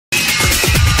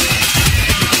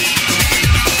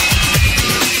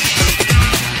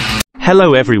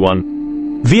Hello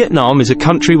everyone. Vietnam is a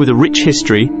country with a rich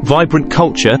history, vibrant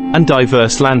culture, and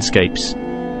diverse landscapes.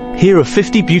 Here are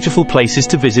 50 beautiful places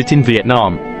to visit in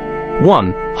Vietnam.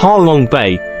 1. Ha Long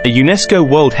Bay, a UNESCO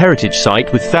World Heritage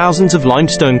Site with thousands of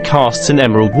limestone karsts and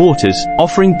emerald waters,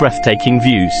 offering breathtaking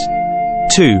views.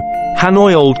 2.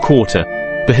 Hanoi Old Quarter,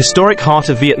 the historic heart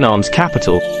of Vietnam's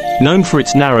capital, known for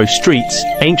its narrow streets,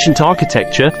 ancient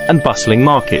architecture, and bustling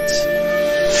markets.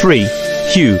 3.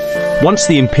 Hue, once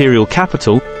the imperial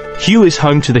capital, Hue is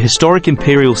home to the historic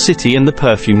imperial city and the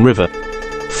Perfume River.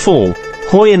 4.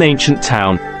 Hoi An Ancient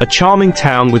Town, a charming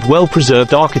town with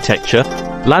well-preserved architecture,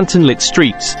 lantern-lit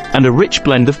streets, and a rich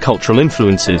blend of cultural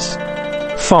influences.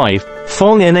 5.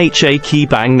 Phong Nha Ki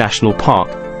Bang National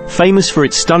Park, famous for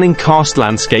its stunning karst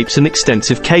landscapes and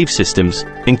extensive cave systems,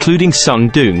 including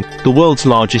Sun Doong, the world's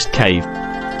largest cave.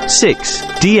 6.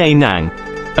 Da Nang,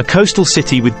 a coastal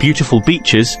city with beautiful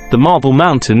beaches, the Marble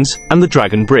Mountains, and the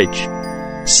Dragon Bridge.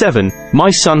 7. My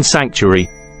Sun Sanctuary,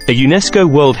 a UNESCO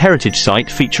World Heritage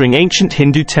Site featuring ancient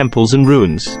Hindu temples and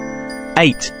ruins.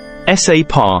 8. Sa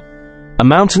Pa, a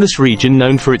mountainous region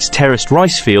known for its terraced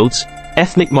rice fields,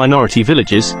 ethnic minority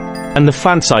villages, and the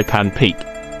Phan Saipan Peak,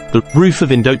 the roof of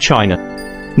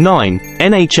Indochina. 9.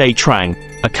 Nha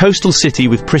Trang, a coastal city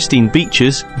with pristine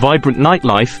beaches, vibrant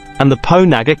nightlife, and the Po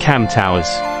Naga Cam Towers.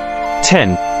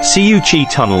 10. Siu Chi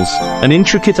Tunnels, an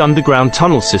intricate underground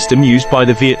tunnel system used by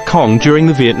the Viet Cong during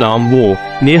the Vietnam War,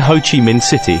 near Ho Chi Minh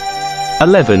City.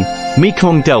 11.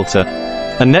 Mekong Delta,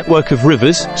 a network of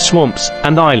rivers, swamps,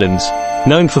 and islands,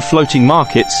 known for floating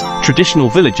markets, traditional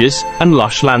villages, and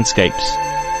lush landscapes.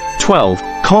 12.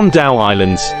 Con Dao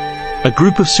Islands, a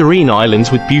group of serene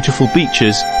islands with beautiful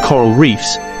beaches, coral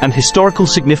reefs, and historical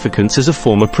significance as a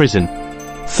former prison.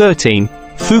 13.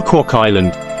 Phu Quoc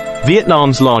Island,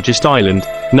 Vietnam's largest island,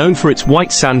 known for its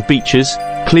white sand beaches,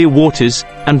 clear waters,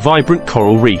 and vibrant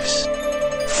coral reefs.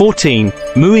 14.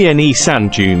 Mui Ne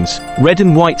Sand Dunes, red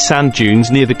and white sand dunes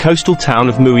near the coastal town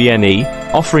of Mui Ne,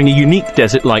 offering a unique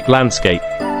desert-like landscape.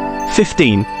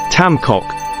 15. Tam Coc,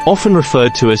 often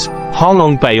referred to as Ha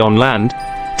Long Bay on land,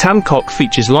 Tam Coc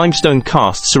features limestone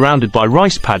karsts surrounded by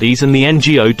rice paddies and the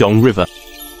Ngo Dong River.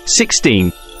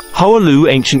 16. Hoa Lu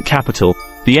Ancient Capital,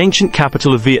 the ancient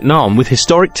capital of Vietnam with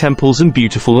historic temples and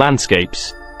beautiful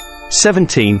landscapes.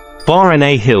 17. Ba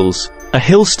Na Hills, a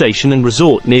hill station and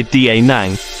resort near Da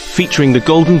Nang, featuring the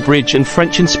Golden Bridge and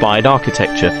French-inspired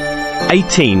architecture.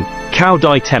 18. Cao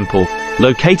Dai Temple,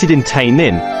 located in Tay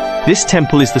Ninh. This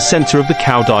temple is the center of the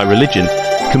Cao Dai religion,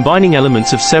 combining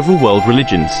elements of several world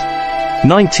religions.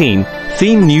 19.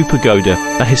 Thiem New Pagoda,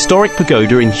 a historic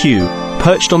pagoda in Hue,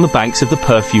 perched on the banks of the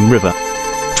Perfume River.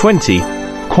 20.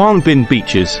 Quang Binh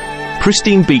Beaches,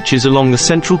 pristine beaches along the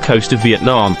central coast of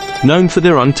Vietnam, known for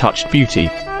their untouched beauty.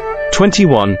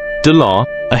 21. De La,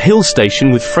 a hill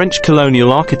station with French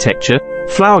colonial architecture,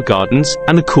 flower gardens,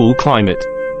 and a cool climate.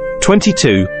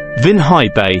 22. Vinh Hai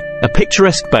Bay, a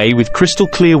picturesque bay with crystal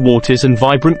clear waters and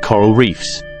vibrant coral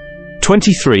reefs.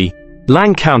 23.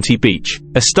 Lang County Beach,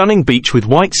 a stunning beach with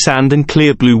white sand and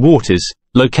clear blue waters,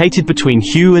 located between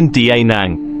Hue and Da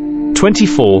Nang.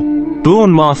 24.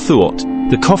 Buon Ma Thuot,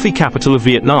 the coffee capital of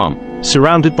Vietnam,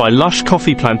 surrounded by lush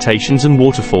coffee plantations and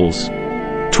waterfalls.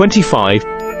 25.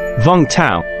 Vung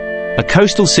Tau, a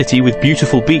coastal city with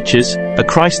beautiful beaches, a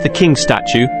Christ the King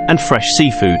statue, and fresh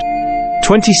seafood.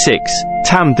 26.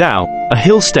 Tam Dao, a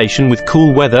hill station with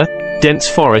cool weather, dense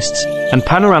forests, and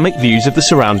panoramic views of the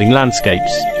surrounding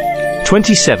landscapes.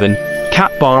 27.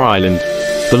 Cat Ba Island,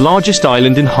 the largest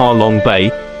island in Ha Long Bay,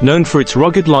 known for its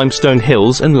rugged limestone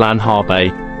hills and Lan Ha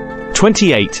Bay.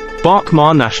 28. Bac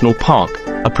Ma National Park,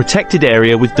 a protected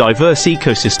area with diverse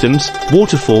ecosystems,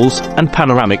 waterfalls, and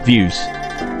panoramic views.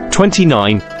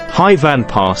 29. Hai Van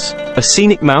Pass, a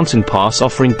scenic mountain pass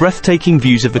offering breathtaking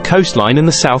views of the coastline and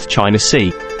the South China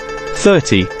Sea.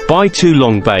 30. Bai Tu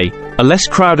Long Bay, a less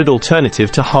crowded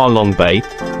alternative to Ha Long Bay,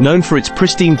 known for its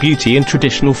pristine beauty and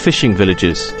traditional fishing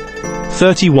villages.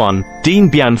 31. Dien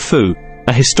Bien Phu,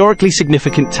 a historically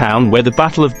significant town where the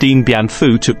Battle of Dien Bien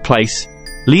Phu took place,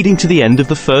 leading to the end of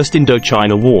the First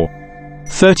Indochina War.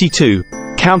 32.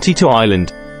 County to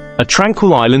Island, a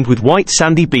tranquil island with white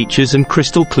sandy beaches and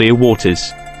crystal clear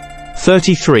waters.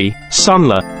 33. Son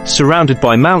La, surrounded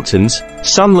by mountains,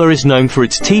 Son La is known for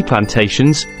its tea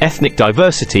plantations, ethnic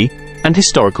diversity, and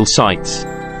historical sites.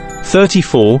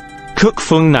 34. Cuc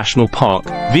Phuong National Park,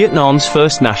 Vietnam's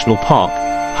first national park,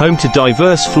 home to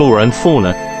diverse flora and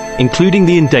fauna, including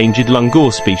the endangered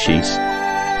Lungor species.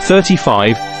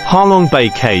 35. Ha Long Bay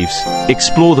Caves,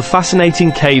 explore the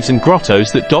fascinating caves and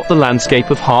grottos that dot the landscape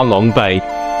of Ha Long Bay.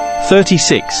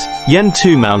 36. Yen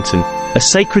Tu Mountain, a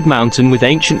sacred mountain with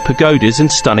ancient pagodas and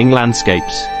stunning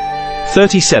landscapes.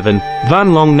 37.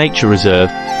 Van Long Nature Reserve,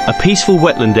 a peaceful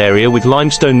wetland area with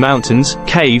limestone mountains,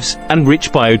 caves, and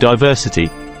rich biodiversity.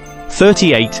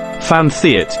 38. Phan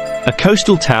Thiet, a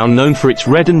coastal town known for its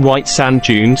red and white sand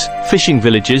dunes, fishing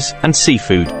villages, and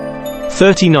seafood.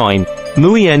 39.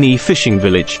 Mui Ne Fishing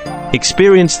Village.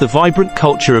 Experience the vibrant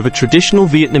culture of a traditional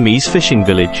Vietnamese fishing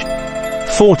village.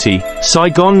 40.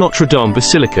 Saigon Notre Dame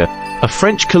Basilica, a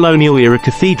French colonial-era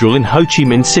cathedral in Ho Chi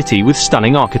Minh City with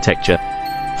stunning architecture.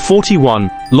 41.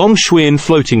 Long Xuyen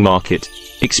Floating Market.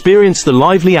 Experience the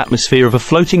lively atmosphere of a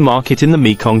floating market in the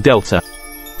Mekong Delta.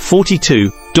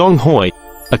 42. Dong Hoi,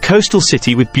 a coastal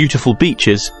city with beautiful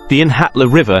beaches, the An Hat La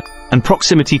River, and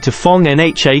proximity to Phong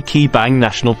Nha Ki Bang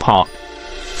National Park.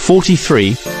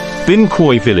 43. Bin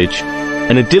Quoy Village,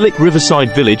 an idyllic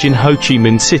riverside village in Ho Chi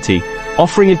Minh City,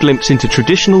 offering a glimpse into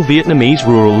traditional Vietnamese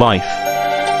rural life.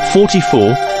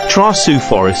 44. Tra Su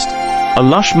Forest, a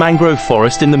lush mangrove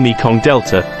forest in the Mekong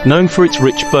Delta, known for its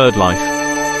rich bird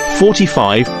life.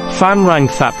 45. Phan Rang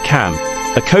Thap Cam,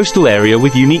 a coastal area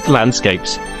with unique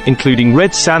landscapes, including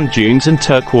red sand dunes and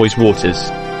turquoise waters.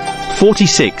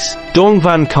 46. Dong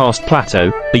Van Karst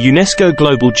Plateau, a UNESCO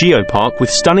Global Geopark with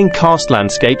stunning karst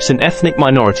landscapes and ethnic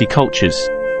minority cultures.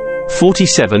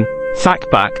 47. Thak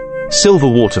Bak, Silver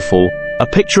Waterfall, a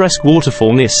picturesque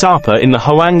waterfall near Sapa in the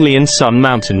Hoang Lian Sun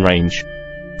mountain range.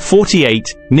 48.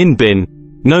 Ninh Binh,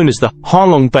 known as the Ha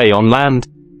Long Bay on land,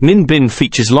 Ninh Binh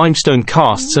features limestone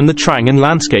karsts and the Trang An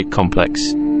landscape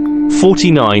complex.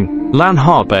 49. Lan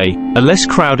Ha Bay, a less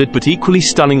crowded but equally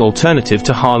stunning alternative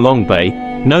to Ha Long Bay,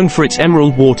 known for its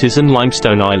emerald waters and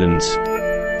limestone islands.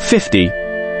 50.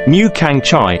 Mu Cang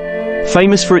Chai,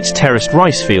 famous for its terraced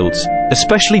rice fields,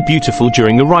 especially beautiful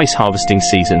during the rice harvesting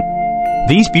season.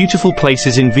 These beautiful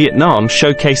places in Vietnam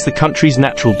showcase the country's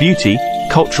natural beauty,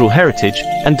 cultural heritage,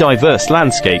 and diverse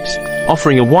landscapes,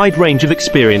 offering a wide range of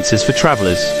experiences for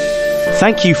travelers.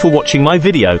 Thank you for watching my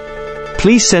video.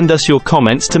 Please send us your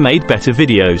comments to make better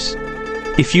videos.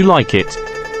 If you like it,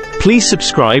 please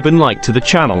subscribe and like to the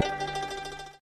channel.